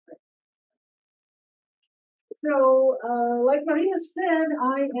So, like Marina said,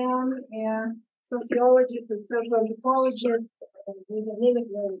 I am a sociologist and social anthropologist with an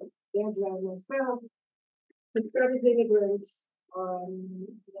immigrant background myself. I studied immigrants.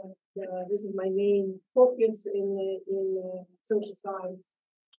 This is my main focus in social science.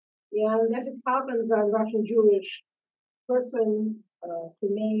 Yeah, and as it happens, I'm Russian Jewish person who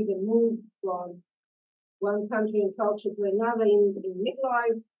made a move from one country and culture to another in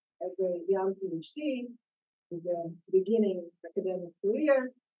midlife as a young PhD in the beginning academic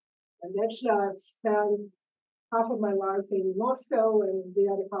career. And actually, I've spent half of my life in Moscow and the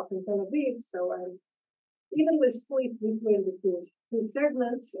other half in Tel Aviv. So I'm evenly split between the two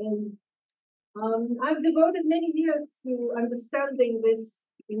segments. And I've devoted many years to understanding this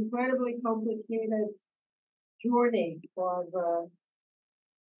incredibly complicated journey of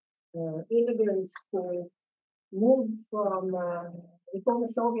immigrants who moved from the former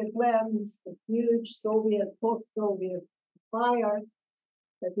Soviet lands, a huge Soviet, post-Soviet empire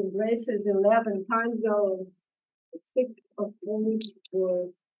that embraces 11 time zones, 6 of which were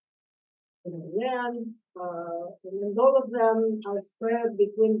in Iran, and all of them are spread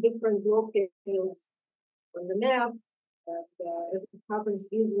between different locales on the map. As it happens,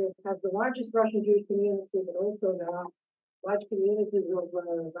 Israel has the largest Russian Jewish community, but also there are large communities of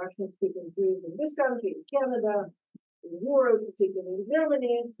Russian-speaking Jews in this country, in Canada, in Europe, particularly in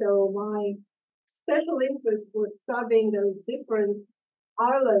Germany. So my special interest was studying those different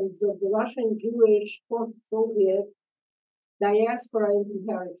islands of the Russian Jewish post-Soviet diaspora in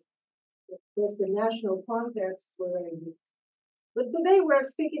comparison. Of course, the national contexts were very different. But today we're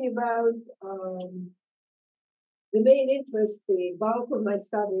speaking about the main interest. The bulk of my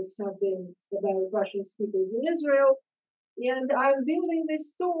studies have been about Russian speakers in Israel. And I'm building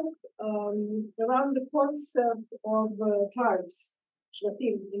this talk around the concept of tribes,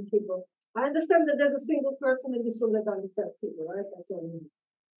 shvatim in Hebrew. I understand that there's a single person in this room that understands Hebrew, right? That's what I'm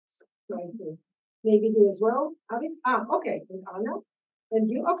trying to maybe do as well. Okay. And Anna? And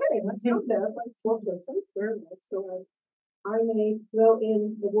you? Okay, that's not bad. Like 4 persons, very nice. So I may throw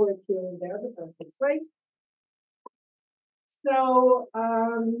in the word here and there, but that's right. So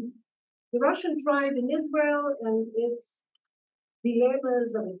the Russian tribe in Israel and its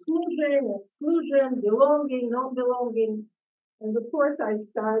dilemmas of inclusion, exclusion, belonging, not belonging. And of course, I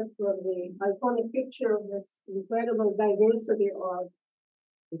start from the iconic picture of this incredible diversity of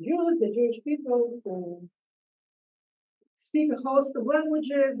the Jews, the Jewish people, who speak a host of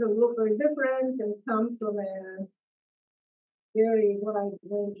languages and look very different and come from a very wide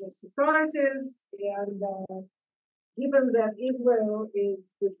range of societies. And given that Israel is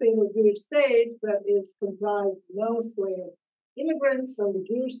the single Jewish state that is comprised mostly of immigrants on the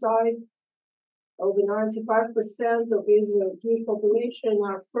Jewish side, over 95% of Israel's Jewish population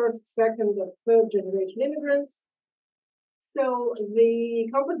are first, second, or third generation immigrants. So the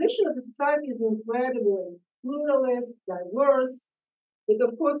composition of the society is incredibly pluralist, diverse, but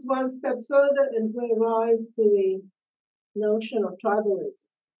of course one step further and we arrive to the notion of tribalism,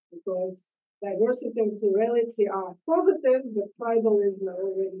 because diversity and plurality are positive, but tribalism are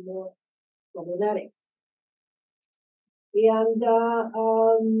already more problematic. And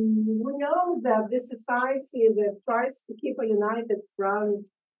we know that this society that tries to keep a united front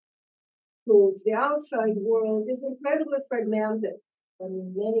towards the outside world is incredibly fragmented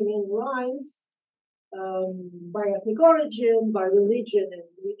on many lines, by ethnic origin, by religion and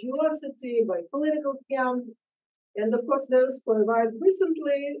religiosity, by political camp, and of course those who arrived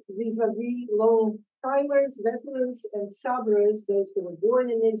recently, vis-a-vis long-timers, veterans, and suburbs, those who were born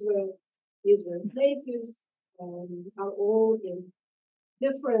in Israel, Israel natives, are all in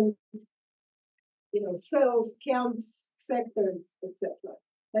different, cells, camps, sectors, etc.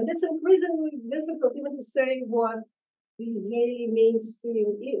 And it's increasingly difficult even to say what the Israeli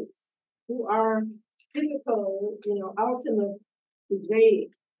mainstream is, who are typical, ultimate Israeli.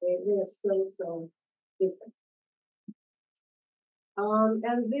 They are so different.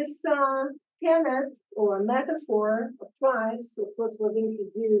 And this tenet or metaphor of tribes, of course, was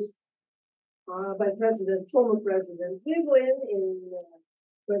introduced by former President Rivlin in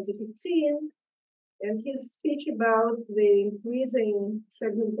 2015, and his speech about the increasing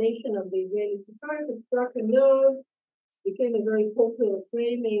segmentation of the Israeli society struck a nerve, became a very popular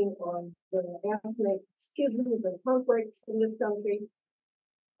framing on the ethnic schisms and conflicts in this country.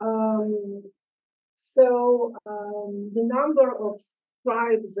 So the number of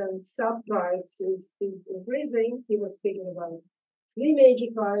tribes and sub-tribes is increasing. He was speaking about 3 major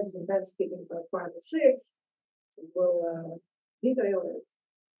tribes, and I'm speaking about 5 or 6. We'll detail it.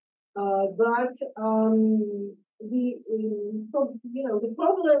 But the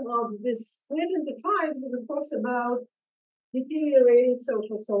problem of this split into tribes is, of course, about deteriorating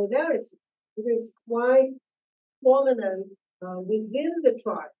social solidarity. It is quite prominent within the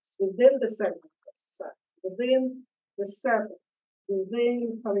tribes, within the segments of society, within the seven,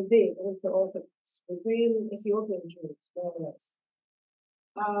 within Haredim, Ultra-Orthodox, within Ethiopian Jews, more or less.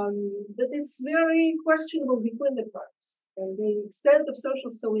 But it's very questionable between the tribes, and the extent of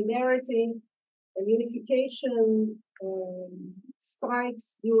social solidarity and unification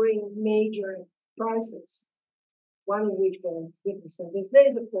spikes during major crises, one of which we're witnessing these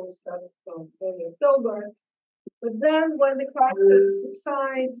days, of course, starting from early October. But then when the crisis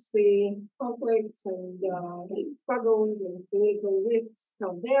subsides, the conflicts and struggles and political rifts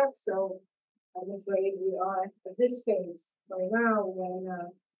come back. So I'm afraid we are at this phase by now when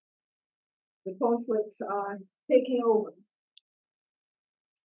the conflicts are taking over.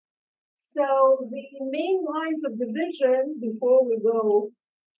 So the main lines of division, before we go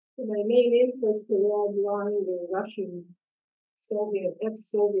to my main interest in Bar-Ilan, the Russian Soviet,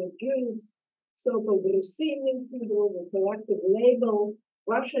 ex-Soviet Jews, so-called Russim in Hebrew, the collective label,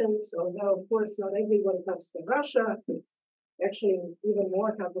 Russians, although of course not everyone comes from Russia, actually even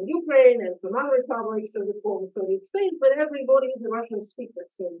more come from Ukraine and from other republics of the former Soviet space, but everybody is a Russian speaker.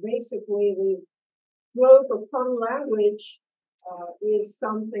 So basically the growth of common language is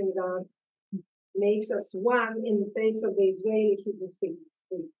something that makes us one in the face of the Israeli Hebrew speaking.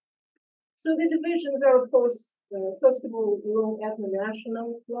 So the divisions are, of course, first of all, along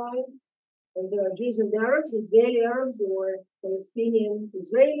ethno-national lines. And there are Jews and Arabs, Israeli Arabs or Palestinian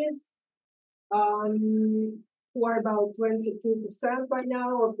Israelis, who are about 22% right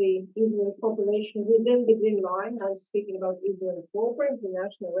now of the Israeli population within the Green Line. I'm speaking about Israel proper,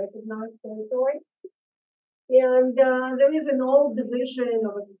 international recognized territory. And there is an old division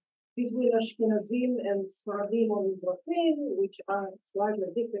between Ashkenazim and Haredim or Mizrahim, which are slightly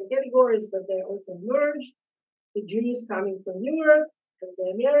different categories, but they also merged. The Jews coming from Europe and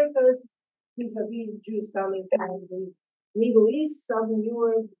the Americas, vis-a-vis Jews coming from the Middle East, Southern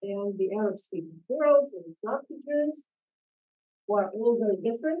Europe, and the Arab-speaking world, and not the Jews, who are all very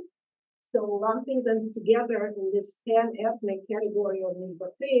different. So lumping them together in this 10 ethnic category of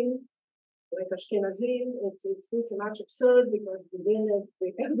Mizrahim, like Ashkenazim, it's pretty much absurd because within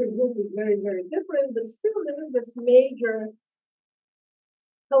it, every group is very, very different, but still there is this major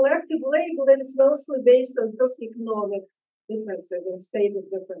collective label that is mostly based on socioeconomic differences and status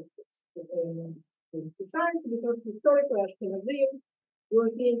differences within society, because historically Ashkenazim,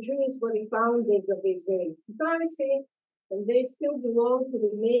 European Jews, were the founders of the Israeli society, and they still belong to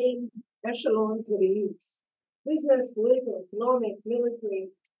the main echelons of elites. Business, political, economic,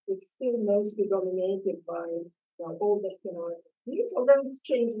 military, it's still mostly dominated by old Ashkenazi elites, although it's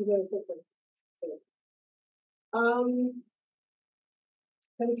changing very quickly.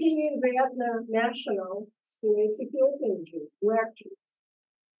 Continuing the ethno-national spirits, Ethiopian Jews, Black Jews,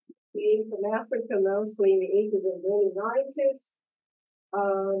 came from Africa mostly in the 80s and early 90s.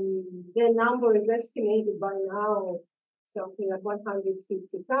 Their number is estimated by now something like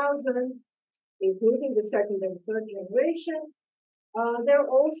 150,000, including the second and third generation. They're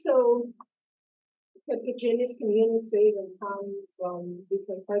also heterogeneous communities and come from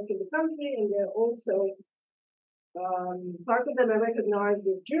different parts of the country, and they're also part of them are recognized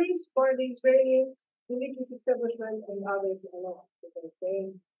as Jews by the Israeli religious establishment, and others are not, because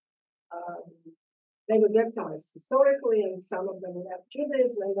they were baptized historically, and some of them left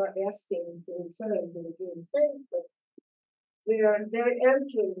Judaism and are asking to return to the Jewish faith, but their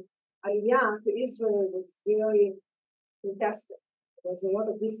entry, Aliya, to Israel was very contested. There was a lot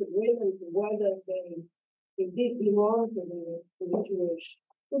of disagreement whether they indeed belong to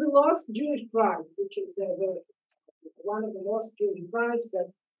the lost Jewish tribe, which is one of the lost Jewish tribes that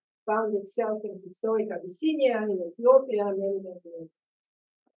found itself in historic Abyssinia, in Ethiopia, many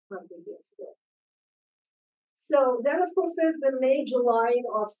hundred years ago. So then, of course, there's the major line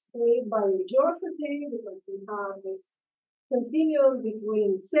of split by religiosity, because we have this continuum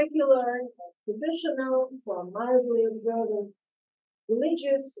between secular and traditional, from mildly observant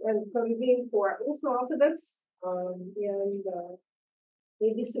religious, and convene for Ultra-Orthodox, and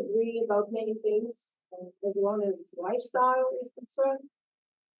they disagree about many things, as long as lifestyle is concerned.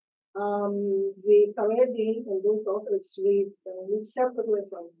 The Haredim and Ultra-Orthodox live separately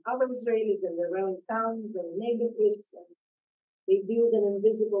from other Israelis in their own towns and neighborhoods, and they build an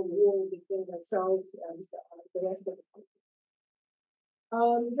invisible wall between themselves and the rest of the country.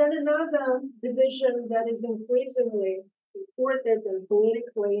 Then another division that is increasingly reported and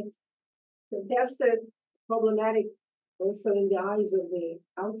politically contested, problematic also in the eyes of the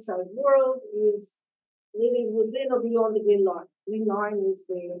outside world, is living within or beyond the Green Line. Green Line is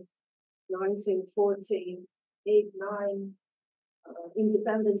the 1948-9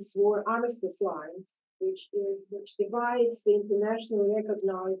 Independence War Armistice Line, which divides the internationally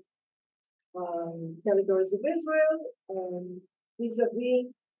recognized territories of Israel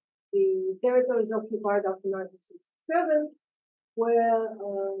vis-a-vis the territories occupied after 1967, where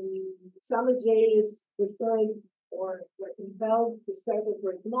some Israelis preferred or were compelled to settle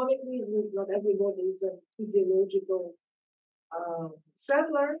for economic reasons. Not everybody is an ideological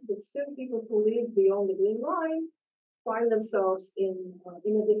settler, but still people who live beyond the Green Line find themselves in a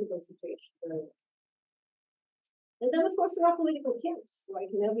difficult situation. And then, of course, there are political camps,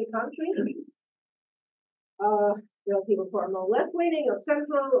 like in every country. There are people who are more left-leaning or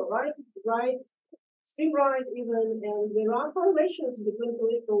central or right, extreme right even, and there are correlations between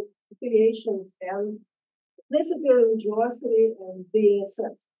political affiliations and ethnicity, religiosity, and being a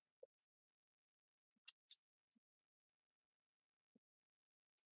sect.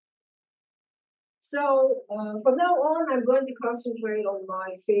 So from now on, I'm going to concentrate on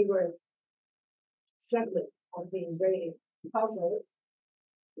my favorite segment of the Israeli puzzle,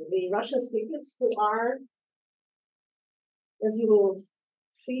 the Russian speakers, who are, as you will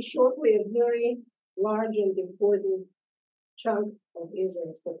see shortly, a very large and important chunk of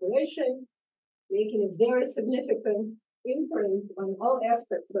Israel's population, making a very significant imprint on all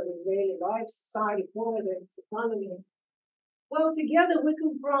aspects of Israeli life, society, politics, economy. Well, together we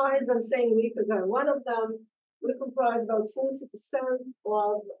comprise, I'm saying we because I'm one of them, we comprise about 40% of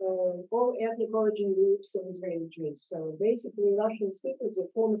all ethnic origin groups of Israeli Jews. So basically, Russian speakers or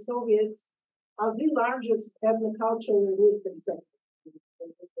former Soviets are the largest ethno-cultural linguistic sector of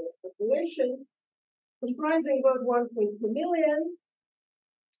the population, comprising about 1.2 million.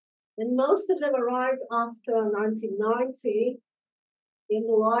 And most of them arrived after 1990 in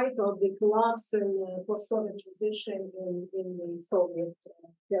the light of the collapse and post-Soviet transition in the Soviet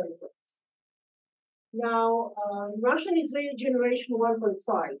territories. Now, Russian-Israeli generation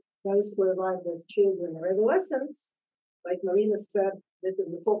 1.5, those who arrived as children or adolescents, like Marina said, this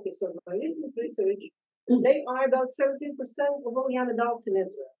is the focus of my recent research, they are about 17% of all young adults in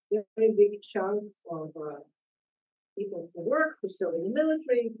Israel. Very big chunk of people who work, who serve in the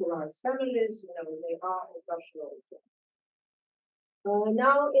military, who are families, they are of Russian origin.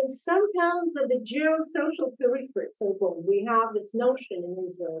 Now, in some towns of the geosocial periphery, so-called, we have this notion in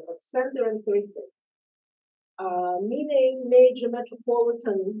Israel of center and periphery, meaning major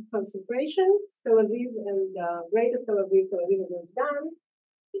metropolitan concentrations, Tel Aviv and Greater Tel Aviv and Dan,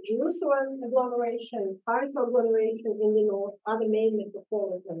 the Jerusalem agglomeration, Haifa agglomeration in the north, other main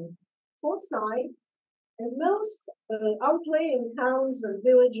metropolitan foci, and most outlying towns and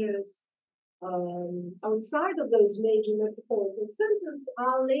villages outside of those major metropolitan centers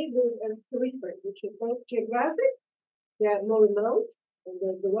are labeled as periphery, which are both geographic, they are more remote, and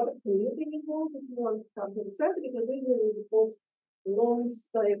there's a lot of commuting involved if you want to come to the center, because these are the most long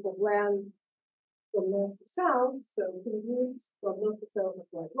strip of land from north to south, so commutes from north to south are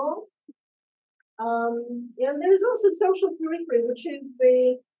quite long. And there is also social periphery, which is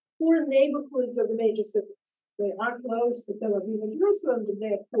the poor neighborhoods of the major cities. They are close to Tel Aviv and Jerusalem, but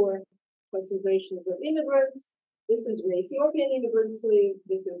they are poor concentrations of immigrants. This is where Ethiopian immigrants live.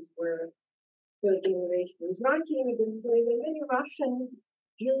 This is where third generation Mizrahim immigrants live. And many Russian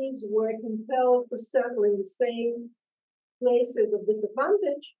Jews were compelled to settle in the same places of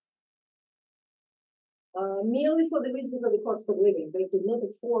disadvantage, merely for the reasons of the cost of living. They could not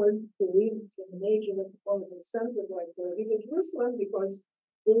afford to live in major metropolitan centers like Tel Aviv and Jerusalem because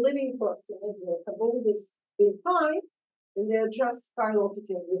the living costs in Israel have always been high, and they're just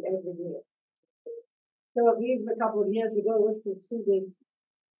skyrocketing with every year. Tel Aviv, a couple of years ago, was considered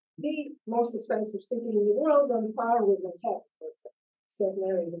the most expensive city in the world, on par with Manhattan, for example, certain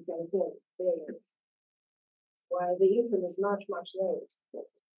areas of California, while the income is much, much lower.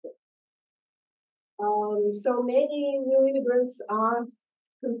 So many new immigrants are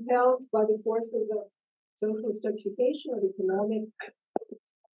compelled by the forces of social stratification, of economic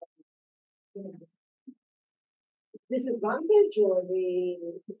disadvantage, or the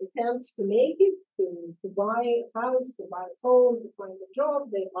attempts to make it, to buy a house, to buy a home, to find a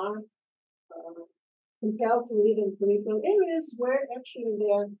job. They are compelled to live in peripheral areas where actually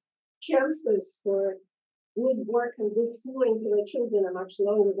their chances for good work and good schooling for their children are much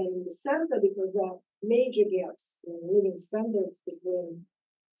lower than in the center, because there are major gaps in living standards between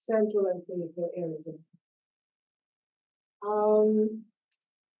central and peripheral areas.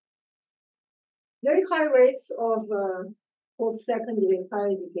 Very high rates of post-secondary and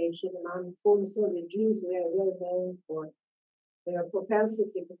higher education among former Soviet Jews. They are well known for their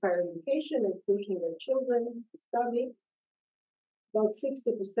propensity for higher education and pushing their children to study. About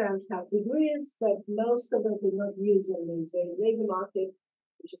 60% have degrees that most of them did not use in the Israeli labor market,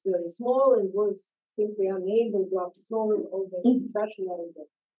 which is very small and was simply unable to absorb all the professionals and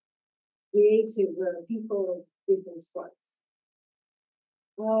creative people of different stripes.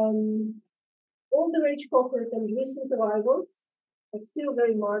 Older age cohort and recent arrivals are still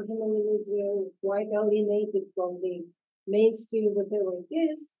very marginal in Israel, quite alienated from the mainstream, whatever it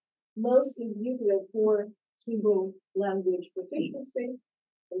is, mostly due to their poor Hebrew language proficiency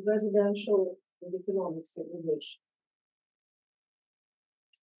and residential and economic segregation.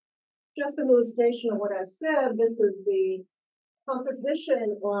 Just an illustration of what I said, this is the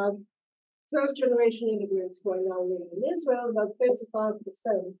composition of first-generation immigrants who are now living in Israel. About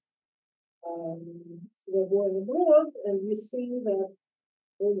 35% were born abroad, and you see that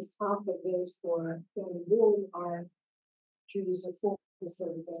almost half of those who are born are Jews of 4%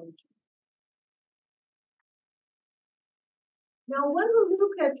 of origin. Now, when we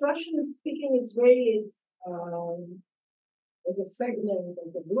look at Russian-speaking Israelis as a segment,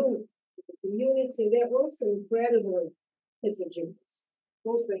 as a group, as a community, they're also incredibly heterogeneous. Of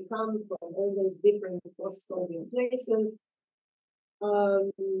course, they come from all those different post-Soviet places.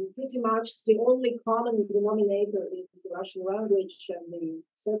 Pretty much the only common denominator is the Russian language and the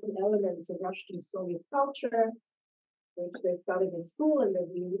certain elements of Russian Soviet culture, which they studied in school and at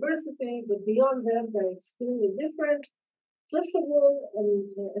the university. But beyond that, they're extremely different. First of all,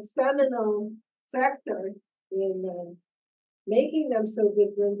 a seminal factor in making them so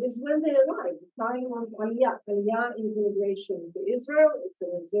different is when they arrive, the time of Aliya. Aliya is immigration to Israel. It's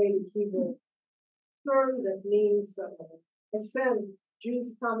an Israeli Hebrew term that means ascent,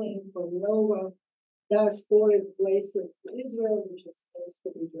 Jews coming from lower diasporic places to Israel, which is supposed to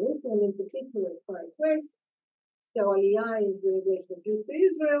be Jerusalem in particular, a quiet place. So Aliya is the immigration of Jews to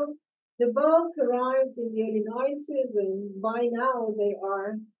Israel. The bulk arrived in the early 90s, and by now they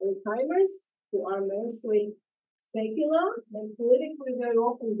are old-timers who are mostly secular and politically very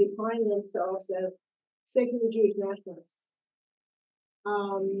often define themselves as secular Jewish nationalists.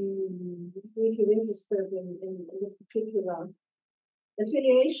 If you're interested in this particular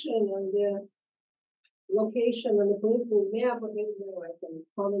affiliation and the location and the political map of Israel, I can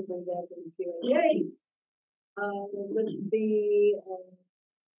comment on that in the Q&A. But the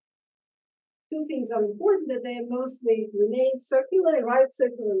two things are important, that they mostly remain secular, arrived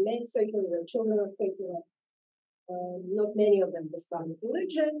secular, remained secular, their children are secular. Not many of them studied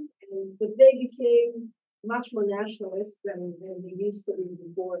religion, but they became much more nationalist than they used to be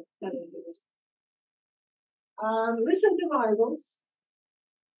before studying religion. Recent arrivals.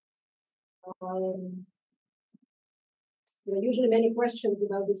 There are usually many questions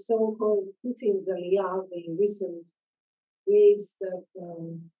about the so-called Putin's Aliyah, the recent waves that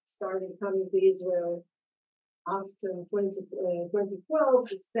started coming to Israel after 2012,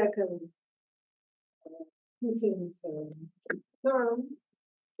 the second Putin's term,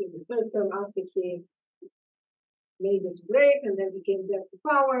 the third term after he made this break, and then he came back to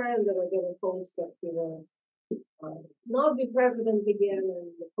power, and there were hopes that he will not be president again,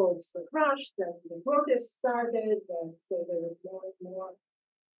 and the hopes were crushed, and the protests started, and so there was more and more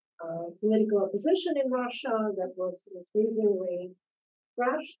political opposition in Russia that was increasingly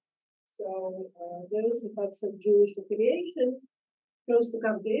crushed. So those who had some Jewish affiliation chose to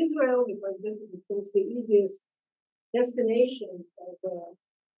come to Israel because this is, of course, the easiest destination of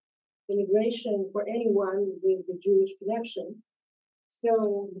immigration for anyone with the Jewish connection.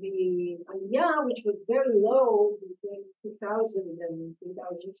 So the Aliyah, which was very low between 2000 and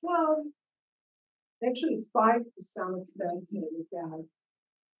 2012, actually spiked to some extent. So we had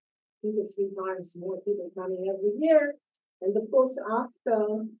 2 to 3 times more people coming every year. And of course,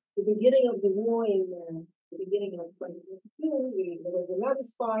 after the beginning of the war in the beginning of 2022, there was another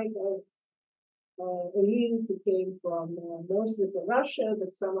spike of Olim who came from mostly from Russia,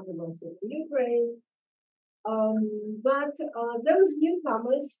 but some of them also from Ukraine. But those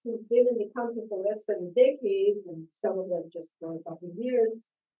newcomers who've been in the country for less than a decade, and some of them just for a couple of years,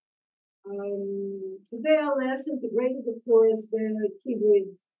 they are less integrated, of course. Their Hebrew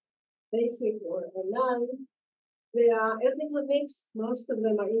is basic or none. They are ethnically mixed. Most of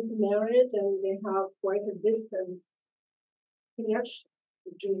them are intermarried, and they have quite a distant connection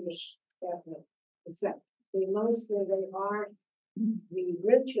to Jewish ethnic. Except they are the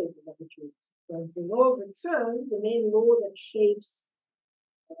grandchildren of the Jews. Because the law of return, the main law that shapes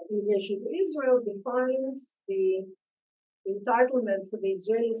immigration to Israel, defines the entitlement for the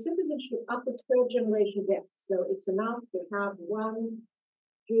Israeli citizenship up to 3rd generation back. So it's enough to have one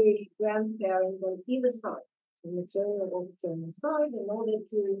Jewish grandparent on either side. material officer on the side in order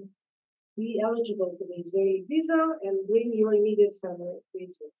to be eligible for the Israeli visa and bring your immediate family to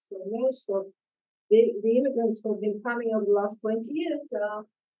Israel. So most of the immigrants who have been coming over the last 20 years are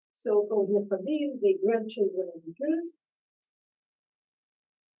so-called Haredim, the grandchildren of the Jews,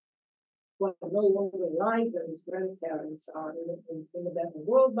 who are no longer alive, whose grandparents are in a better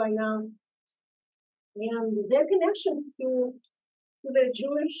world by now. And their connections to the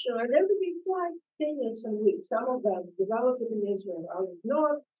Jewish identity is quite tenuous and weak. Some of them developed in Israel, others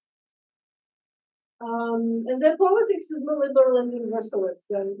not. And their politics is more liberal and universalist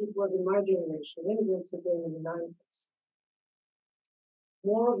than it was in my generation. Immigrants who came in the 90s.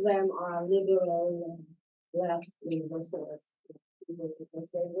 More of them are liberal and left universalist because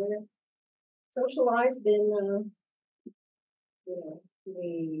they were socialized in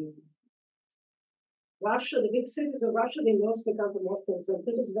the Russia, the big cities of Russia, they mostly come from Moscow and St.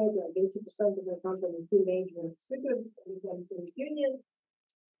 Petersburg, like 80% of them come from the two major cities in the Soviet Union,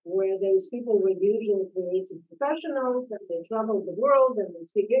 where those people were usually creative professionals and they travel the world and they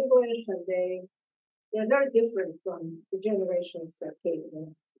speak English and they're very different from the generations that came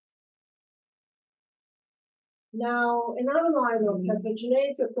in. Now, another line of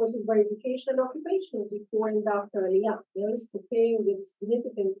heterogeneity, of course, is by education and occupation before and after Aliya. Those who came with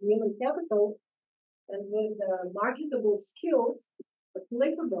significant human capital and with marketable skills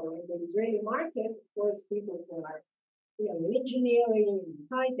applicable in the Israeli market, of course, people who are in engineering, in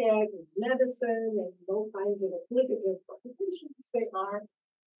high tech, in medicine, and all kinds of applicative occupations, they are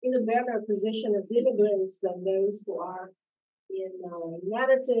in a better position as immigrants than those who are in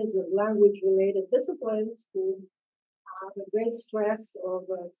humanities and language-related disciplines who have a great stress of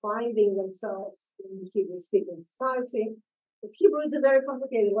finding themselves in the Hebrew-speaking society. But Hebrew is a very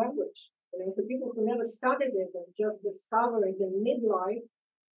complicated language. For people who never studied it and just discover it in midlife,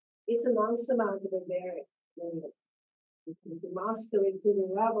 it's an unsurmountable barrier. To master it to the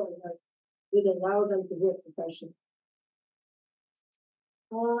level that would allow them to work professionally.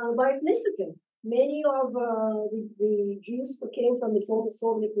 By ethnicity, many of the Jews who came from the former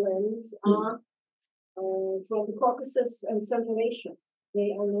Soviet lands are from the Caucasus and Central Asia.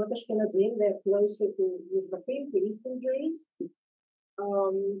 They are not Ashkenazim, they're closer to Mizrahim, to Eastern Jews.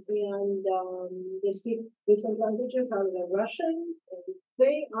 They speak different languages other than Russian. And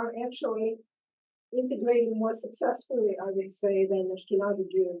they are actually integrating more successfully, I would say, than Ashkenazi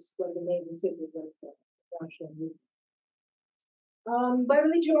Jews from the major cities of Russia. By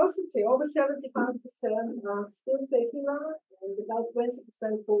religiosity, over 75% are still secular, and about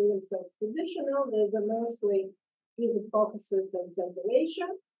 20% call themselves traditional. Those are mostly Jews of Caucasus and Central Asia.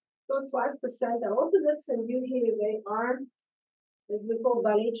 About 5% are Orthodox, and usually they are, as we call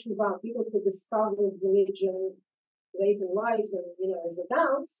Balei Tshuva, people who discovered religion late in life and as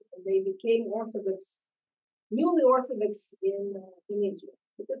adults, and they became Orthodox, newly Orthodox in Israel.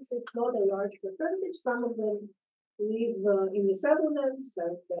 But it's not a large percentage. Some of them live in the settlements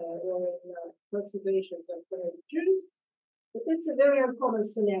and or in concentrations of Jews, but it's a very uncommon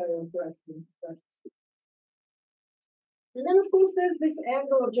scenario for us. And then, of course, there's this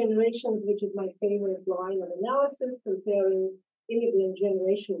angle of generations, which is my favorite line of analysis, comparing immigrant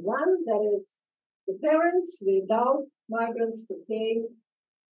generation one, that is the parents, the adult migrants who came,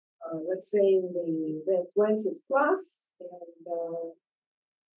 let's say, in their 20s plus, and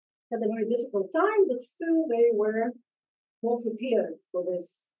had a very difficult time, but still they were more prepared for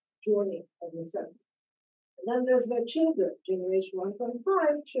this journey of the settlement. And then there's their children, generation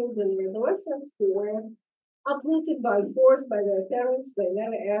 1.5, children and adolescents who were uprooted by force by their parents. They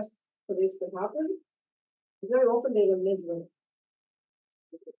never asked for this to happen. Very often they were miserable.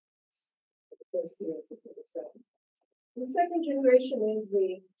 First years of the settlement. The second generation is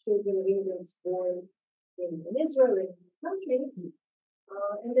the children of immigrants born in Israel, in the country,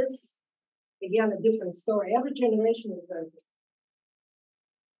 and it's again a different story. Every generation is very different.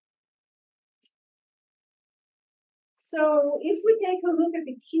 So, if we take a look at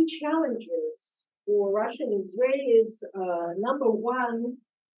the key challenges for Russian Israelis, number one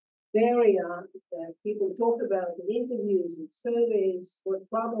barrier that people talk about in interviews and surveys, what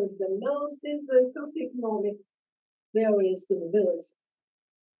troubles them most is the socioeconomic barriers to mobility.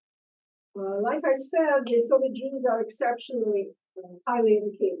 Like I said, the Soviet Jews are exceptionally highly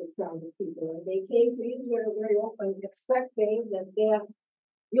educated talented people, and they came to Israel very often expecting that their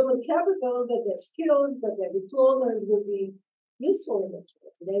human capital, that their skills, that their diplomas will be useful in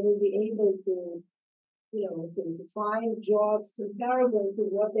Israel. They will be able to find jobs comparable to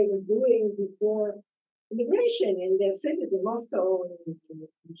what they were doing before immigration in their cities in Moscow, in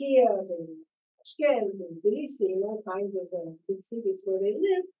Kiev, in Ashkenazim, in Tbilisi, in all kinds of big cities where they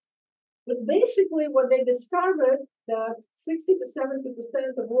live. But basically, what they discovered that 60 to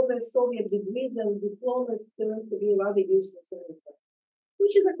 70% of all their Soviet degrees and diplomas turned to be rather useless,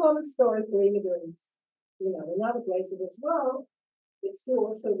 which is a common story for immigrants, in other places as well. It's true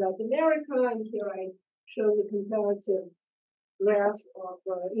also about America, and here I show the comparative graph of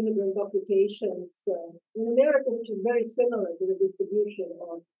immigrant occupations in America, which is very similar to the distribution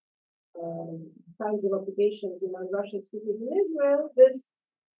of kinds of occupations among Russian speakers in Israel. This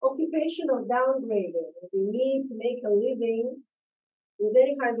occupational downgrading, the need to make a living with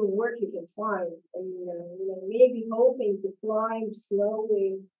any kind of work you can find, and maybe hoping to climb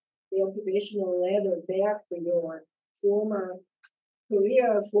slowly the occupational ladder back to your former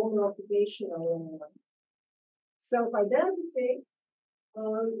career, former occupational self-identity.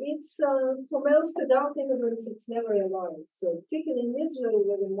 It's for most adult immigrants, it's never realized. So, particularly in Israel,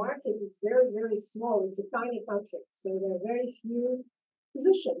 where the market is very, very small, it's a tiny country. So there are very few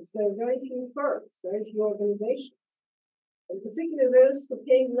positions, there are very few firms, very few organizations. And particularly those who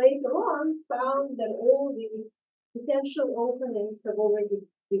came later on found that all the potential openings have already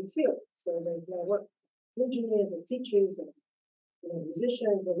been filled. So there's no work, engineers and teachers and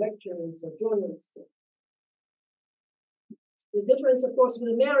musicians or lecturers or journalists. The difference, of course,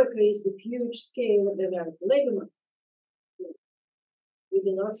 with America is the huge scale of the American labor market. We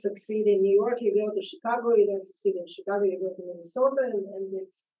do not succeed in New York, you go to Chicago, you don't succeed in Chicago, you go to Minnesota, and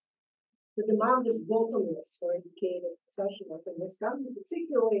it's the demand is bottomless for educated professionals in this country,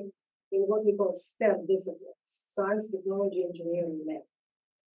 particularly in what we call STEM disciplines, science, technology, engineering, and math.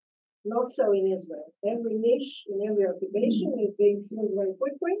 Not so in Israel. Every niche in every occupation is being filled very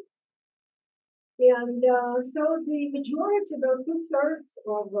quickly. And so the majority, about 2/3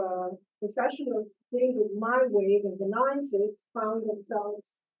 of professionals dealing with my wave in the 90s found themselves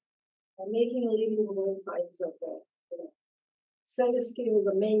making a living with all kinds of semi-skilled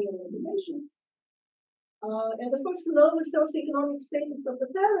or manual occupations. And of course, the lower socioeconomic status of the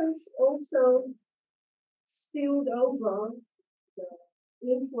parents also spilled over the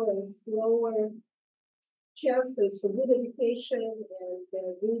influence, lower chances for good education and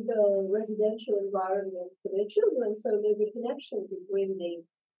good residential environment for their children. So there's a connection between the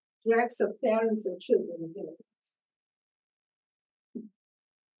tracks of parents and children as immigrants.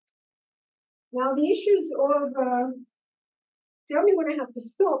 Now, the issues of tell me when I have to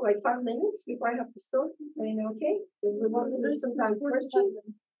stop, like 5 minutes before I have to stop. Okay? Because we want to do some time for questions.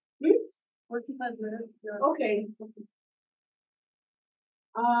 45 minutes. Yeah. Okay.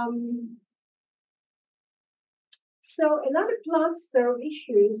 So another cluster of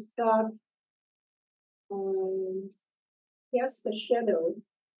issues that cast a shadow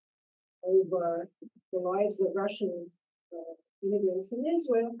over the lives of Russian immigrants in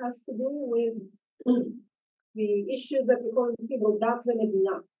Israel has to do with the issues that we call in Hebrew dat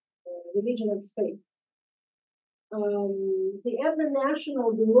v'medina, religion and state. The ethno-national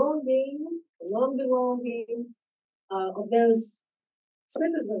belonging, non-belonging of those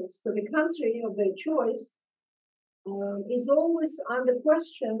citizens to the country of their choice is always under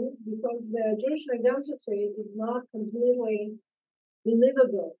question because the Jewish identity is not completely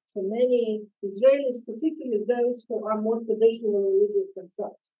believable for many Israelis, particularly those who are more traditionally religious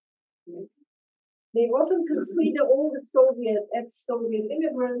themselves. Right? They often consider all the Soviet, ex-Soviet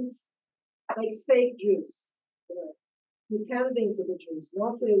immigrants like fake Jews, pretending to be Jews,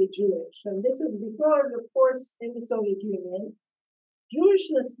 not really Jewish. And this is because, of course, in the Soviet Union,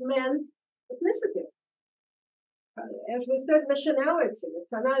 Jewishness meant ethnicity. As we said, nationality,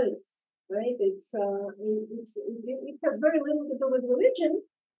 nationalist, right? It has very little to do with religion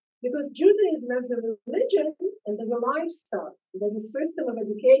because Judaism as a religion and as a lifestyle, and as a system of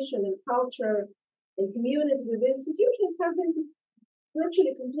education and culture and communities and institutions have been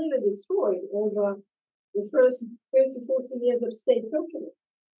virtually completely destroyed over the first 30, 40 years of state socialism.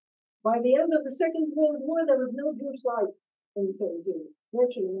 By the end of the Second World War, there was no Jewish life in the Soviet Union,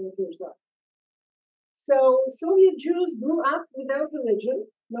 virtually no Jewish life. So Soviet Jews grew up without religion,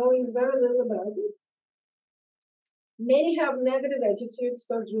 knowing very little about it. Many have negative attitudes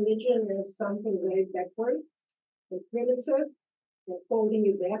towards religion as something very backward and primitive and holding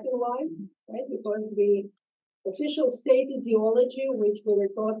you back in life, right? Because the official state ideology, which we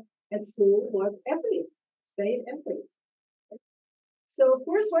were taught at school, was atheism, state atheism. So, of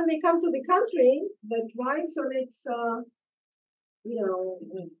course, when they come to the country that writes on its,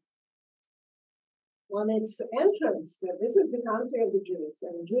 on its entrance that this is the country of the Jews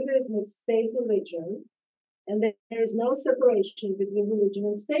and Judaism is state religion and there is no separation between religion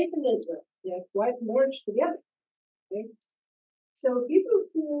and state in Israel. They are quite merged together. Okay? So people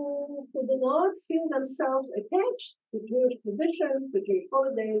who do not feel themselves attached to Jewish traditions, to Jewish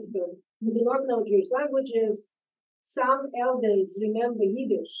holidays, who do not know Jewish languages, some elders remember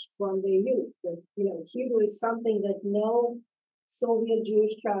Yiddish from their youth. That, Hebrew is something that no Soviet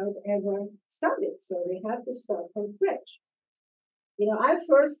Jewish child ever studied, so they had to start from scratch. I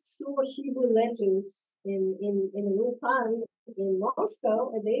first saw Hebrew letters in a Ulpan in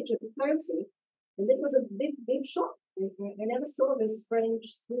Moscow at the age of 30, and it was a big shock. I never saw this strange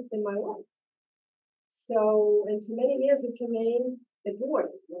script in my life. So, and for many years it remained a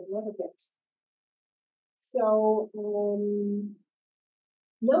word, not a text. So,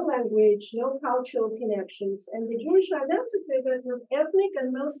 no language, no cultural connections, and the Jewish identity that was ethnic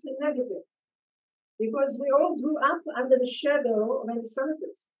and mostly negative, because we all grew up under the shadow of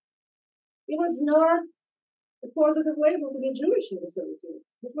anti-Semitism. It was not a positive label to be Jewish in the Soviet Union.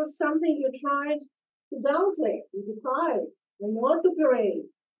 It was something you tried to downplay, to defy, and not to parade,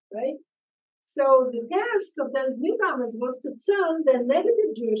 right? So the task of those newcomers was to turn their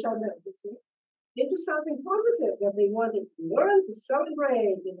negative Jewish identity into something positive that they wanted to learn, to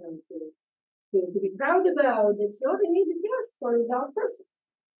celebrate, to be proud about. It's not an easy task for a young person.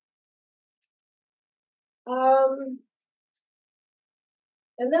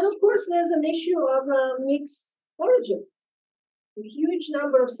 And then, of course, there's an issue of mixed origin. A huge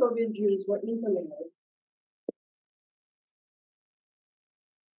number of Soviet Jews were intermarried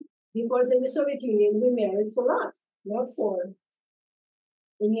because in the Soviet Union we married for love, not for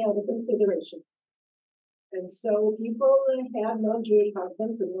any other consideration. And so people had non-Jewish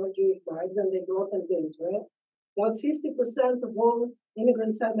husbands and non-Jewish wives, and they brought them to Israel. About 50% of all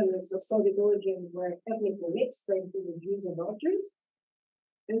immigrant families of Soviet origin were ethnically mixed, they included Jews and non-Jews.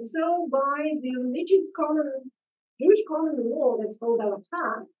 And so by the Jewish common law that's called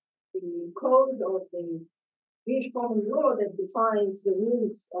Halakha, the code of the Jewish common law that defines the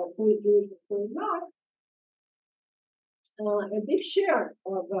rules of who is Jewish and who is not, a big share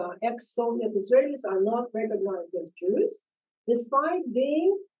of ex-Soviet Israelis are not recognized as Jews, despite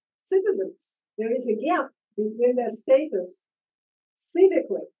being citizens. There is a gap between their status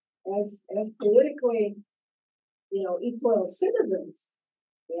civically as politically, equal citizens.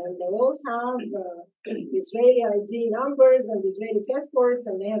 And they all have Israeli ID numbers and Israeli passports,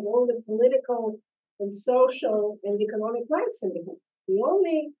 and they have all the political and social and economic rights in the country. The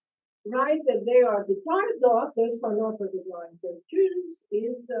only right that they are deprived of, those who are not recognized as Jews,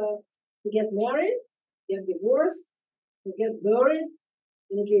 is to get married, get divorced, to get buried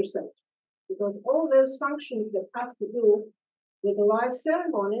in a Jewish cemetery. Because all those functions that have to do with the life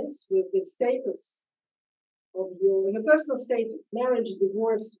ceremonies, with the status of your personal status, marriage,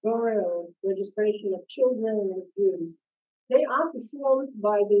 divorce, burial, registration of children as Jews, they are performed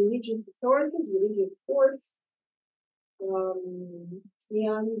by the religious authorities, religious courts, and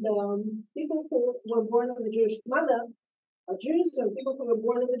people who were born of the Jewish mother are Jews, and people who were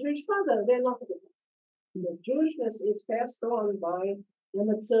born of the Jewish father, they're not Jews. The Jewishness is passed on by the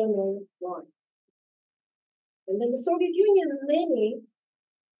maternal line. And in the Soviet Union, many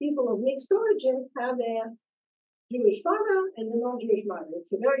people of mixed origin have a Jewish father and a non-Jewish mother.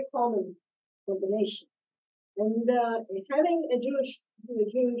 It's a very common combination. And having a Jewish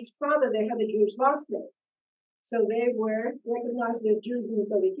father, they had a Jewish last name. So they were recognized as Jews in the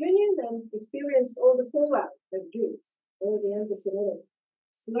Soviet Union and experienced all the fallout of Jews, all the anti-Semitic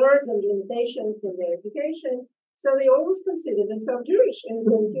slurs and limitations in their education. So they always considered themselves Jewish in the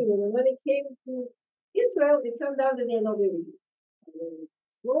Soviet Union. And when it came to Israel, it turned out that they're not really Jewish.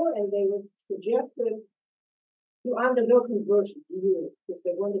 And they were suggested to undergo conversion to Europe if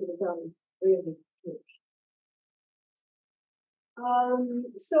they wanted to become really Jewish.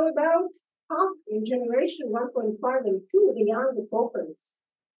 So about half in generation 1.5 and 2, the younger cohorts,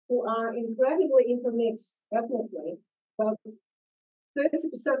 who are incredibly intermixed ethnically, about 30%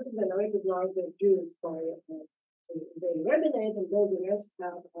 of them are recognized as Jews by the Remennick, and all the rest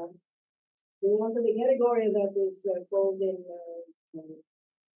have belong to the category that is called in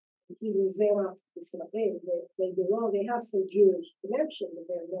Hebrew Zera Israel. They belong, they have some Jewish connection, but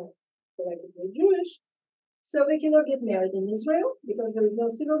they're not collectively Jewish. So they cannot get married in Israel because there is no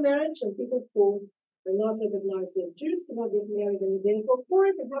civil marriage, and people who are not recognized as Jews cannot get married in the rabbinical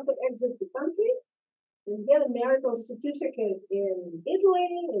court and have to exit the country and get a marital certificate in Italy,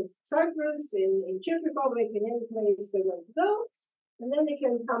 in Cyprus, in Czech Republic, in any place they want to go. And then they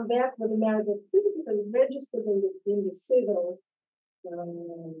can come back with a marital certificate and register in the civil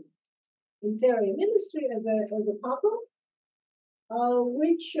interior ministry as a couple,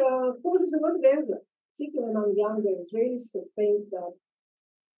 which causes a lot of anger, particularly among younger Israelis who think that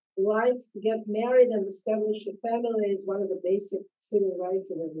right to get married and establish a family is one of the basic civil rights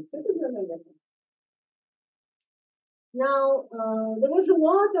of every citizen. And now, there was a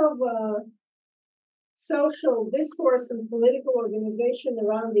lot of social discourse and political organization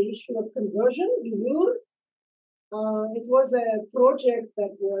around the issue of conversion, Giyur. It was a project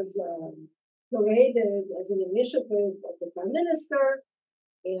that was paraded as an initiative of the prime minister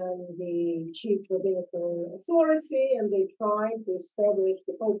and the chief rabbinical authority, and they tried to establish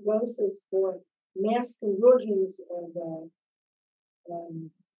the whole process for mass conversions of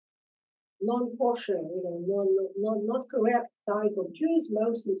non-kosher, not correct type of Jews,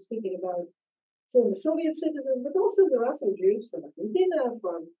 mostly speaking about former Soviet citizens, but also the Russian Jews from Argentina,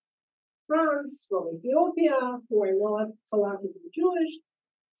 from France, from Ethiopia, who are not halachically Jewish.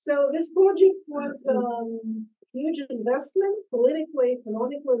 So this project was a huge investment, politically,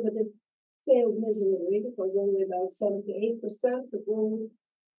 economically, but it failed miserably because only about 7 to 8% of all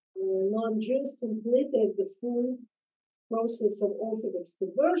non-Jews completed the full process of Orthodox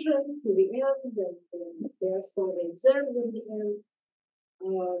conversion to the end, and they started exams at the end,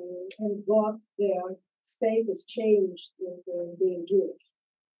 and got their status changed into being Jewish.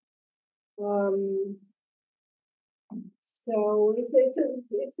 So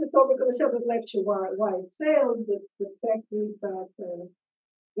it's a topic of a separate lecture why it failed. But the fact is that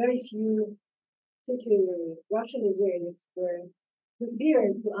very few, particularly Russian Israelis, were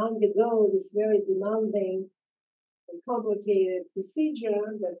prepared to undergo this very demanding and complicated procedure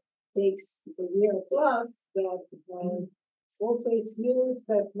that takes a year plus. That also assumes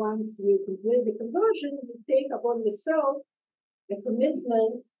that once you complete the conversion, you take upon yourself a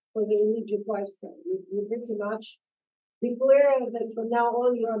commitment for the religious lifestyle. You pretty much declare that from now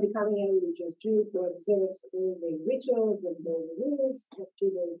on you are becoming a religious Jew who observes all the rituals and all the rules of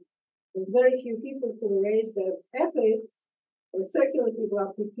Judaism. And very few people who are raised as atheists or secular people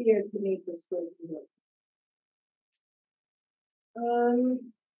are prepared to make this first work.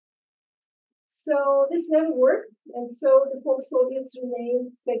 So this never worked, and so the former Soviets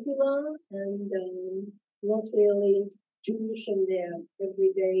remained secular and not really Jewish in their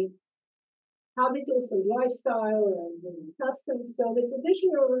everyday habitus and lifestyle and customs. So the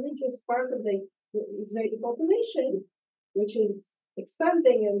traditional religious part of the Israeli population, which is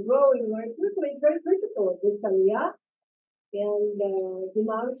expanding and growing very quickly, is very critical of this Aliya and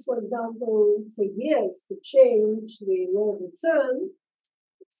demands, for example, for years to change the law of return,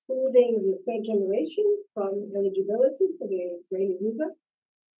 excluding the third generation from eligibility for the Israeli visa,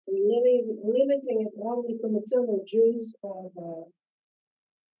 and limiting it only to maternal Jews of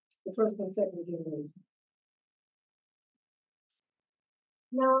the first and second generation.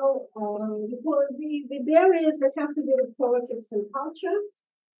 Now, the barriers that have to do with politics and culture,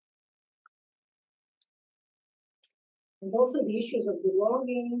 and also the issues of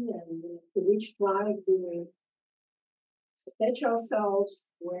belonging and to which tribe do we attach ourselves,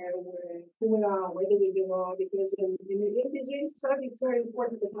 who we are, where do we belong, because in Israeli society it's very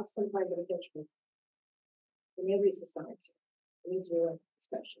important to have some kind of attachment in every society, in Israel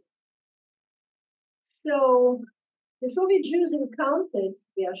especially. So the Soviet Jews encountered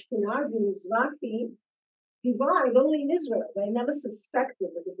the Ashkenazim, Mizrahim divide only in Israel. They never suspected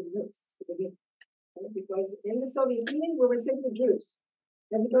that it exists to begin with, because in the Soviet Union we were simply Jews,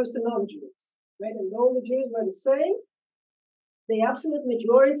 as opposed to non-Jews, right? And all the Jews were the same. The absolute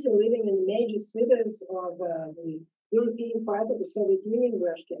majority living in the major cities of the European part of the Soviet Union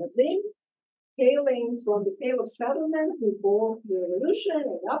were Ashkenazim, hailing from the Pale of Settlement before the revolution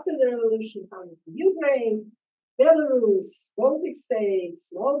and after the revolution, coming from Ukraine, Belarus, Baltic states,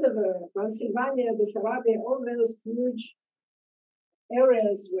 Moldova, Transylvania, Bessarabia, all those huge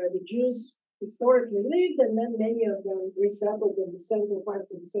areas where the Jews historically lived, and then many of them resettled in the central parts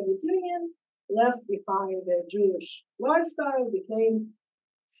of the Soviet Union, left behind their Jewish lifestyle, became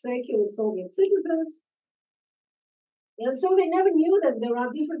secular Soviet citizens. And so they never knew that there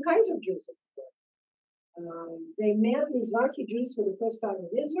are different kinds of Jews. They met Mizrahi Jews for the first time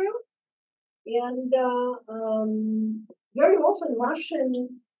in Israel, and very often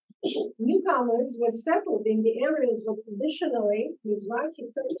Russian newcomers were settled in the areas where traditionally Mizrahi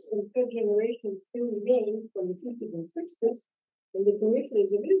second and third generations still remained from the 50s and 60s in the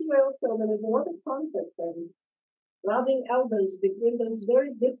peripheries of Israel. So there was a lot of contact and rubbing elbows between those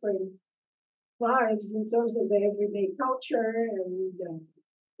very different tribes in terms of their everyday culture and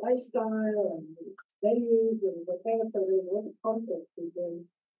lifestyle and values and whatever. So there's a lot of contact between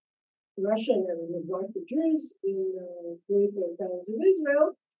Russian and Mizrahi Jews in peripheral towns of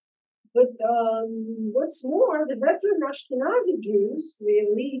Israel. But what's more, the veteran Ashkenazi Jews, the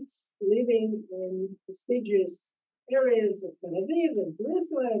elites living in prestigious areas of Tel Aviv and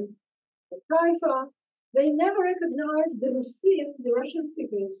Jerusalem and Haifa, they never recognized the Rusim, the Russian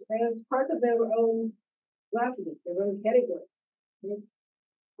speakers, as part of their own bracket, their own category.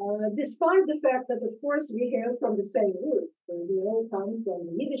 Despite the fact that, of course, we hail from the same root, we all come from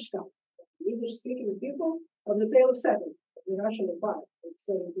the Yiddish country, Yiddish-speaking people of the Pale of Seven, the Russian Empire,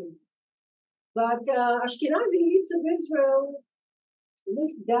 17. But Ashkenazi elites of Israel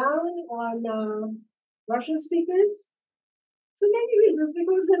looked down on Russian speakers for many reasons,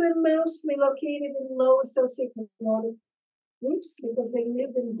 because they were mostly located in low socioeconomic groups, because they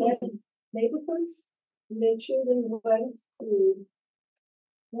lived in dead neighborhoods, and their children went to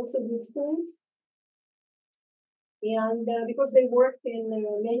lots of good schools, and because they worked in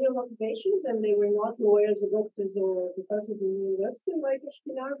manual occupations and they were not lawyers or doctors or professors in university like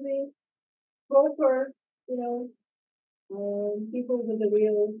Ashkenazi, proper, people with a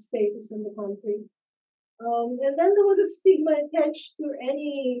real status in the country. And then there was a stigma attached to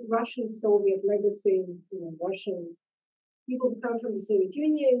any Russian Soviet legacy. Russian people who come from the Soviet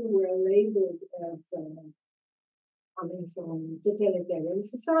Union were labeled as coming from totalitarian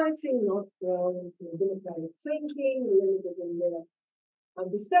society, not prone to democratic thinking, limited in their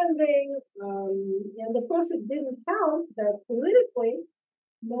understanding. And of course, it didn't help that politically,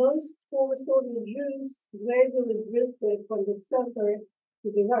 most former Soviet Jews gradually drifted from the center to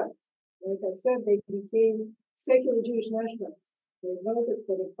the right. Like I said, they became secular Jewish nationalists. They voted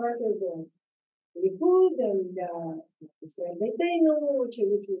for the parties of Likud and Israeli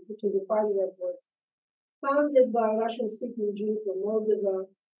Palestinian, which is a party that was founded by Russian-speaking Jews from Moldova,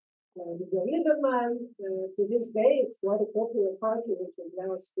 Lieberman. To this day, it's quite a popular party, which is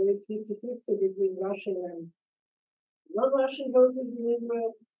now split 50-50 between Russian and non-Russian voters in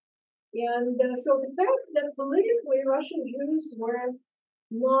Israel. And so the fact that politically Russian Jews were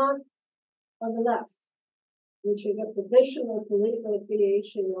not on the left, which is a traditional political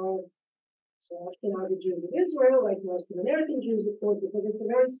affiliation of Ashkenazi Jews of Israel, like most of American Jews, of course, because it's a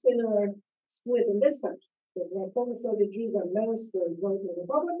very similar split in this country. Because while former Soviet Jews are mostly voting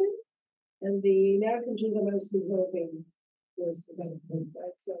Republican, and the American Jews are mostly voting towards the Democrats,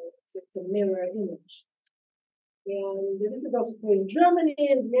 right? So it's a mirror image. And this is also true in Germany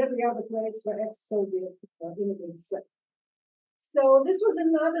and in every other place where ex-Soviet immigrants sit. So this was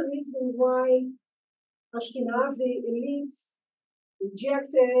another reason why Ashkenazi elites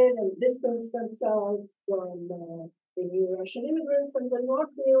rejected and distanced themselves from the new Russian immigrants, and were not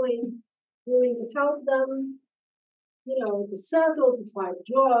really willing to help them, to settle, to find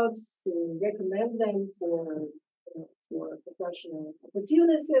jobs, to recommend them for professional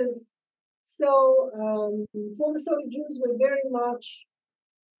opportunities. So former Soviet Jews were very much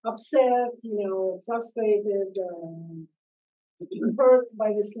upset, frustrated, hurt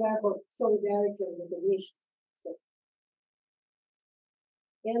by this lack of solidarity and recognition.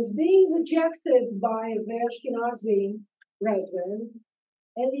 And being rejected by the Ashkenazi brethren,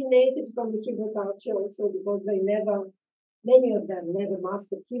 alienated from the Hebrew culture also because many of them never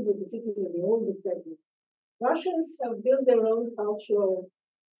mastered Hebrew, particularly the older segment. Russians have built their own cultural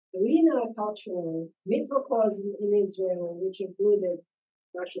arena, cultural microcosm in Israel, which included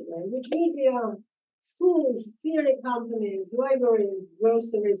Russian language media, schools, theater companies, libraries,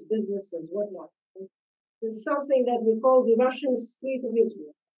 groceries, businesses, whatnot. It's something that we call the Russian street of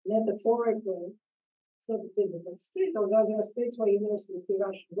Israel, metaphorically. It's not a physical street, although there are streets where you mostly see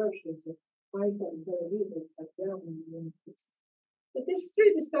Russian versions of Haifa and Tel Aviv and like that. But this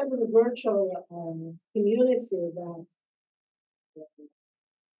street is kind of a virtual community that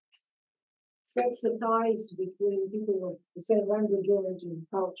sets the ties between people of the same language, origin,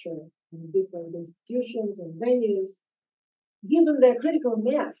 culture, and different institutions and venues. Given their critical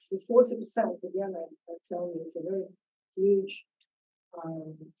mass, the 40%, again, I tell you, it's a very huge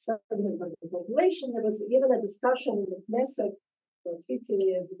segment of the population. There was even a discussion in the Knesset 15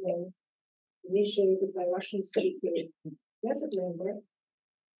 years ago, initiated by Russian-speaking Knesset member,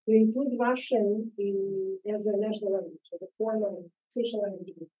 to include Russian as a national language, as a formal official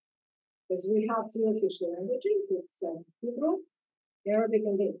language. Because we have three official languages, it's Hebrew, Arabic,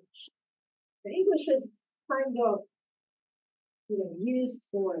 and English. The English is kind of used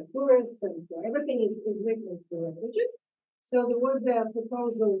for tourists and for everything is written in two languages. So there was a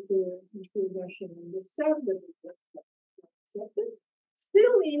proposal to include Russian in the set that was accepted.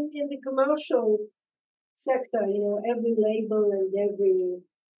 Still in the commercial sector, every label and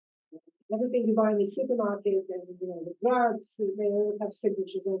everything you buy in the supermarket and the drugs, they all have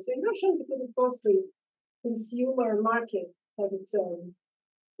signatures also in Russian, because of course the consumer market has its own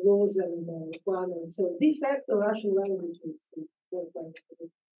laws and requirements. So de facto Russian language is the fourth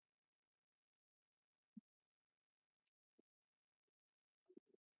language.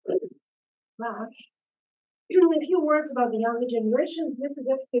 clash. A few words about the younger generations. This is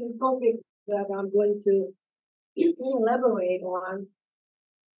actually a topic that I'm going to elaborate on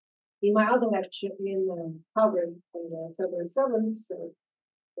in my other lecture in Harvard on February 7th. So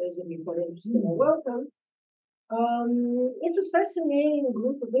those of you who are interested are welcome. It's a fascinating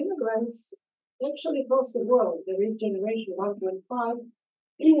group of immigrants actually across the world. There is generation 1.5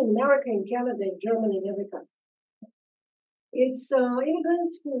 in America, in Canada, in Germany, in every country. It's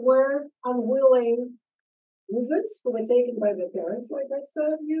immigrants who were unwilling movers who were taken by their parents, like I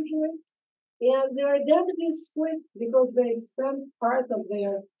said, usually. And their identity is split because they spent part of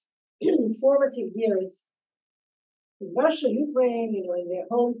their formative years in Russia, Ukraine, in their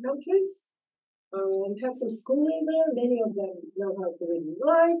home countries. Had some schooling there. Many of them know how to read and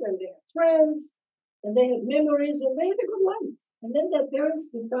write, and they have friends, and they have memories, and they had a good life. And then their parents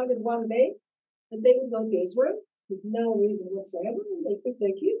decided one day that they would go to Israel with no reason whatsoever. And they took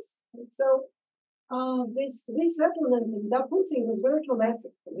their kids. And so this resettlement in Daputi was very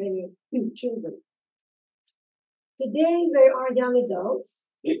traumatic for many children. Today, they are young adults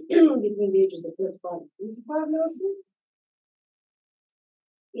between the ages of 35 and 55 mostly.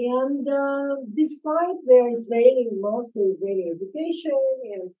 And despite their mostly Israeli education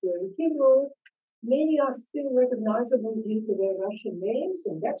and Hebrew, many are still recognizable due to their Russian names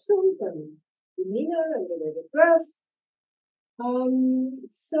and accent and demeanor and the way they dress.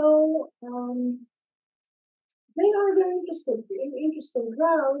 They are a very interesting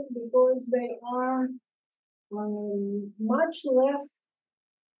crowd because they are much less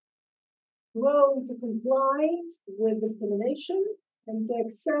prone to comply with discrimination and to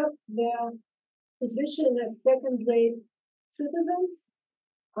accept their position as second-rate citizens,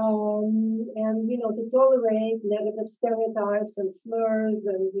 and to tolerate negative stereotypes and slurs,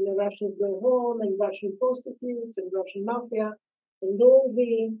 and Russians go home, and Russian prostitutes, and Russian mafia, and all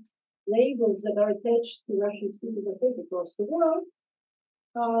the labels that are attached to Russian speakers, I think, across the world.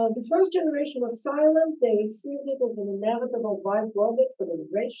 The first generation was silent. They received it as an inevitable byproduct for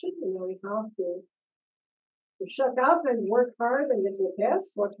immigration. We have to shut up and work hard and get your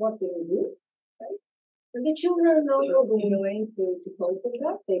tests. What they will do. Okay? And the children are no longer willing to cope with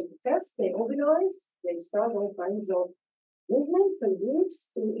that. They protest, they organize, they start all kinds of movements and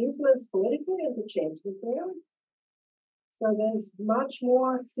groups to influence politically and to change this reality. So there's much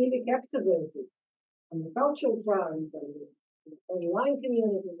more civic activism on the cultural front and online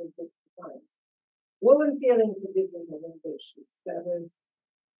communities and different kinds. Volunteering for different organizations that is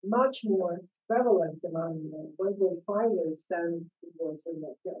much more prevalent among 1.5ers than it was in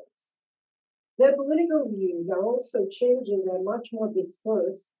their parents. Their political views are also changing. They're much more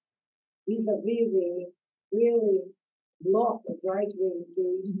dispersed vis-a-vis the really block of right-wing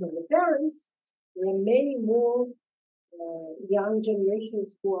views of the parents. There are many more young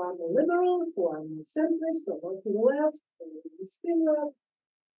generations who are more liberal, who are more centrist, or more to the left, or extreme left.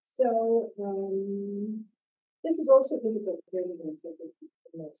 So this is also difficult for immigrants, I think,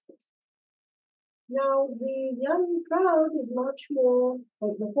 in most cases. Now, the young crowd is much more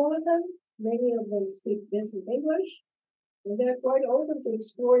cosmopolitan. Many of them speak business English, and they're quite open to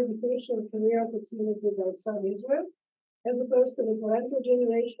explore education and career opportunities outside Israel, as opposed to the parental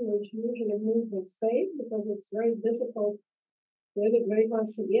generation, which usually moved and stayed because it's very difficult to immigrate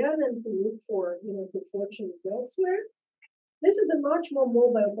once again and to look for, for fortunes elsewhere. This is a much more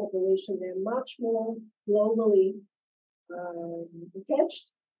mobile population. They're much more globally attached.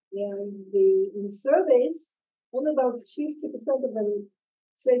 And in surveys, only about 50% of them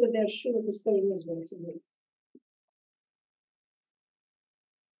say that they're sure to stay in Israel to live.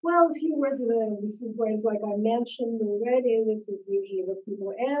 Well, a few words about recent waves, like I mentioned already. This is usually what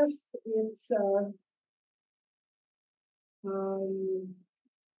people ask.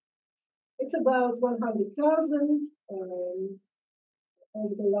 It's about 100,000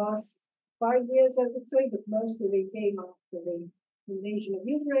 over the last 5 years, I would say, but mostly they came after the invasion of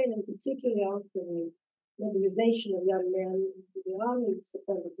Ukraine, and particularly after the mobilization of young men into the army in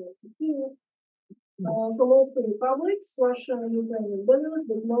September 22. From all three republics, Russia, Ukraine, and Belarus,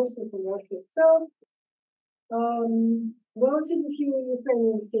 but mostly from Russia itself. Relatively few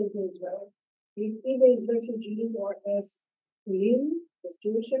Ukrainians came to Israel, either as refugees or as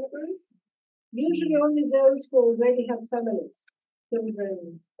Jewish immigrants. Usually only those who already have families,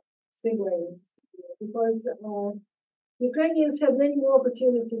 children, siblings, because Ukrainians have many more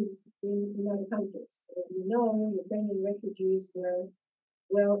opportunities in other countries. As you know, Ukrainian refugees were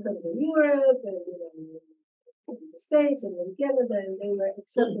welcomed in Europe and in the States and in Canada, and they were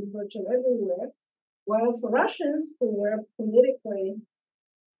accepted virtually everywhere. While for Russians who were politically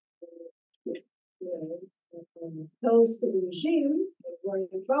opposed to the regime and were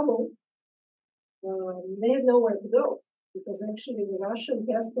in trouble, they had nowhere to go because actually the Russian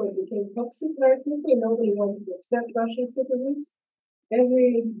passport became toxic very quickly. Nobody wanted to accept Russian citizens.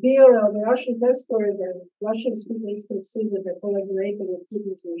 Every year of the Russian passport, the Russian speakers considered that collaborating with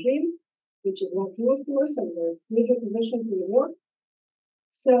Putin's regime, which is not true, of course, and there's huge opposition to the war.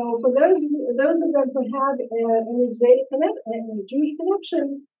 So for those of them who had an Israeli a Jewish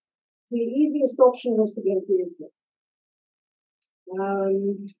connection, the easiest option was to go to Israel.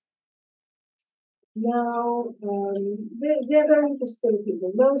 They're very interesting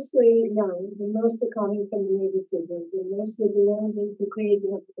people, mostly young, and mostly coming from the major cities, and mostly belonging to creative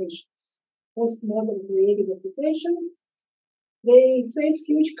occupations, postmodern creative occupations. They face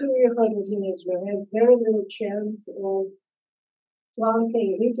huge career hurdles in Israel, have very little chance of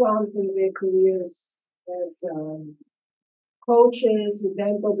replanting their careers as coaches,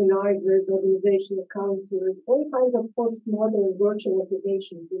 event organizers, organizational counselors, all kinds of postmodern virtual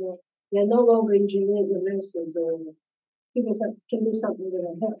occupations. They're no longer engineers and nurses or people that can do something with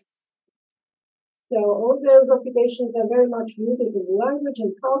their hands. So all those occupations are very much rooted in language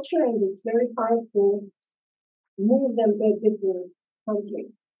and culture, and it's very hard to move them to a different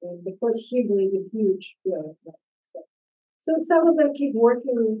country. And of course, Hebrew is a huge field. So some of them keep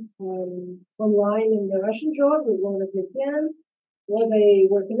working online in their Russian jobs as long as they can, or they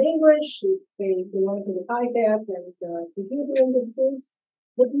work in English, they belong to the high-tech and computer industries.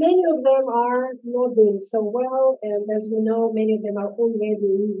 But many of them are not doing so well, and as we know, many of them are already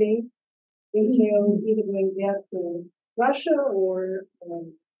leaving Israel, either going back to Russia or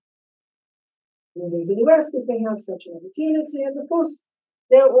moving to the West if they have such an opportunity. And of course,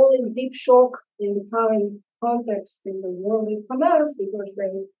 they're all in deep shock in the current context in the war with Hamas because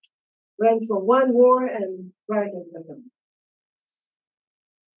they went from one war and right into another.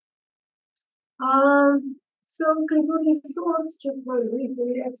 Some concluding thoughts, just very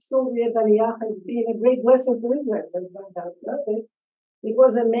briefly. Ex-Soviet Aliya has been a great blessing for Israel. There's no doubt about it. It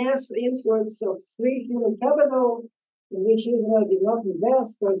was a mass influx of free human capital in which Israel did not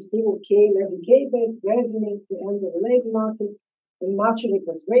invest. Those people came educated, ready to enter the labor market, and much of it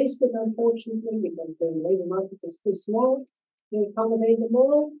was wasted, unfortunately, because the labor market was too small to accommodate them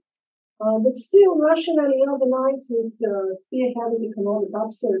all. But still, Russian Aliya of the 90s spearheaded economic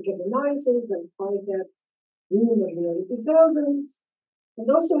upsurge of the 90s and fight that boom of the early 2000s,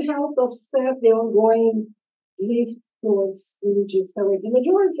 and also helped offset the ongoing drift towards religious Haredim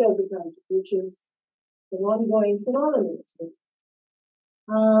majority of the country, which is an ongoing phenomenon.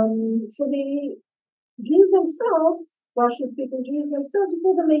 For the Jews themselves, Russian-speaking Jews themselves, it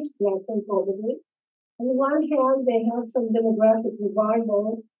was a mixed blessing, probably. On the one hand, they had some demographic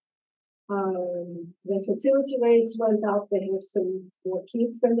revival. Their fertility rates went up. They have some more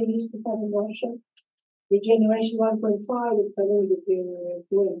kids than they used to have in Russia. The generation 1.5 is having between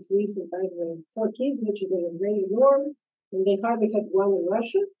 2 and 3, sometimes 4 kids, which is a very norm. And they hardly have one in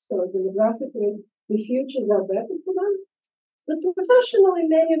Russia. So demographically, the futures are better for them. But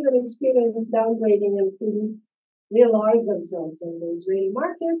professionally, many of them experienced downgrading and couldn't realize themselves in the Israeli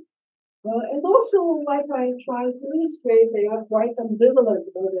market. And also, like I tried to illustrate, they are quite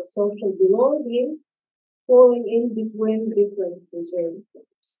ambivalent about their social belonging, falling in between different Israeli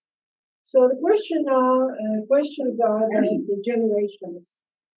groups. So the questions are that the generations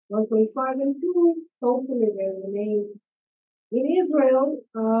 1.5 and 2, hopefully they remain in Israel.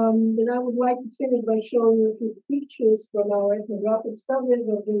 Then I would like to finish by showing you a few pictures from our ethnographic studies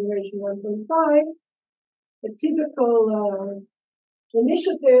of generation 1.5. A typical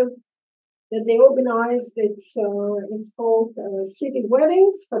initiative that they organized, it's called City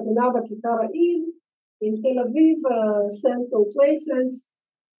Weddings, Hatanava Kitara in Tel Aviv, central places.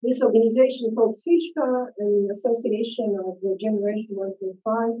 This organization called Fishka, an association of the generation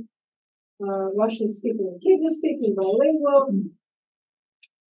 1.5, Russian-speaking and Hebrew-speaking, bilingual,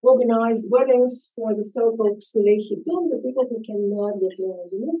 organized weddings for the so-called Psulei Chitum, the people who cannot get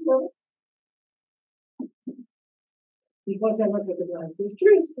married in Israel, because they're not recognized as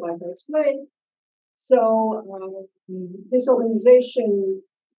Jews, like I explained. So this organization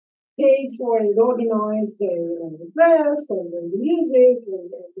paid for and organized the press and the music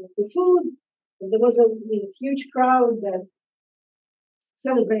and the food. And there was a huge crowd that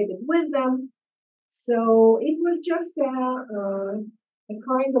celebrated with them. So it was just a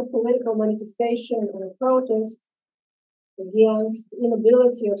kind of political manifestation or a protest against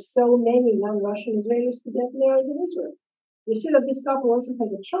inability of so many young Russian Israelis to get married in Israel. You see that this couple also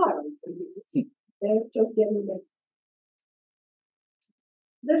has a child. They're just getting married.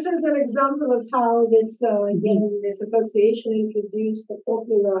 This is an example of how this association introduced the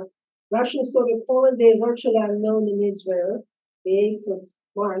popular Russian Soviet holiday virtually unknown in Israel, the 8th of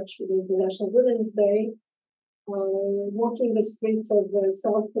March, the International Women's Day, walking the streets of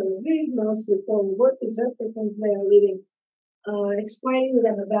South Tel Aviv, mostly foreign workers, Africans there living, explaining to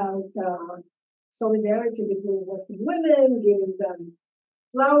them about solidarity between working women, giving them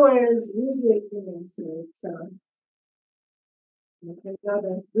flowers, music, so it's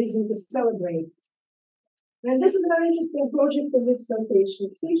another reason to celebrate. And this is a very interesting project for this association.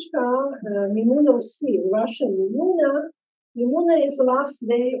 Fishka, Mimuna Usi, Russian Mimuna. Mimuna is the last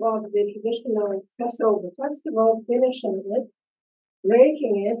day of the traditional Passover festival, finishing it,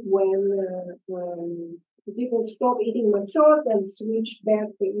 breaking it when the people stop eating matzot and switch back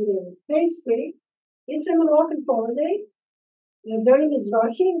to eating pastry. It's a Moroccan holiday, very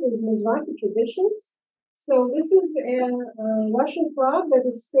Mizrahi, with Mizrahi traditions. So this is a Russian club that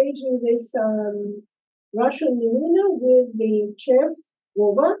is staging this Russian Mimuna with the chef,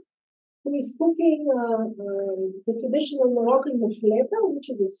 Vova, who is cooking the traditional Moroccan mufleta, which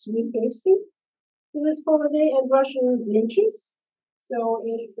is a sweet pastry, for this holiday, and Russian lynches. So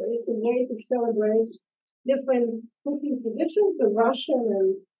it's a way to celebrate different cooking traditions of Russian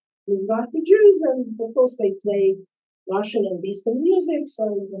and Mizrahi Jews, and of course they play Russian and Eastern music, so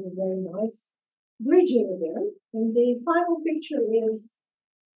it was a very nice bridging there. And the final picture is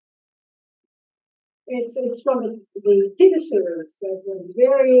it's from the TV series that was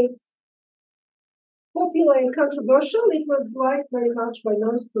very popular and controversial. It was liked very much by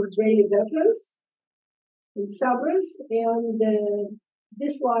most Israeli veterans in suburbs and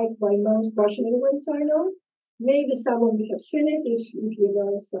disliked by most Russian immigrants I know. Maybe some of you have seen it. If you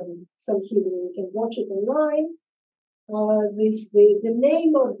know some Hebrew, you can watch it online. The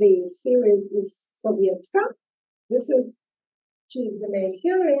name of the series is Sovietska. She is the main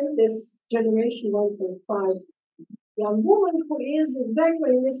heroine, this generation 1.5 young woman who is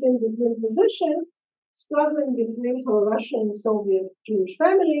exactly in this in-between position, struggling between her Russian Soviet Jewish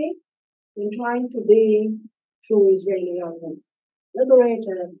family and trying to be true Israeli young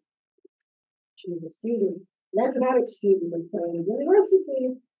liberator. She's a student, mathematics student at the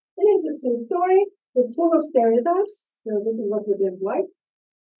university. An interesting story, but full of stereotypes. So this is what we didn't like.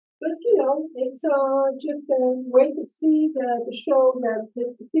 But it's just a way to see to show that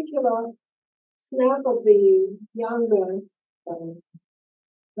this particular snap of the younger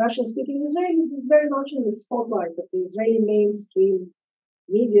Russian-speaking Israelis is very much in the spotlight of the Israeli mainstream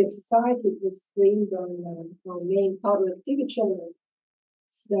media society. It was streamed on main public TV channel.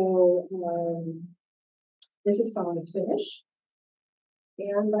 So this is how I finish.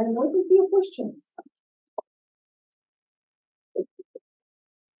 And I'm open to your questions.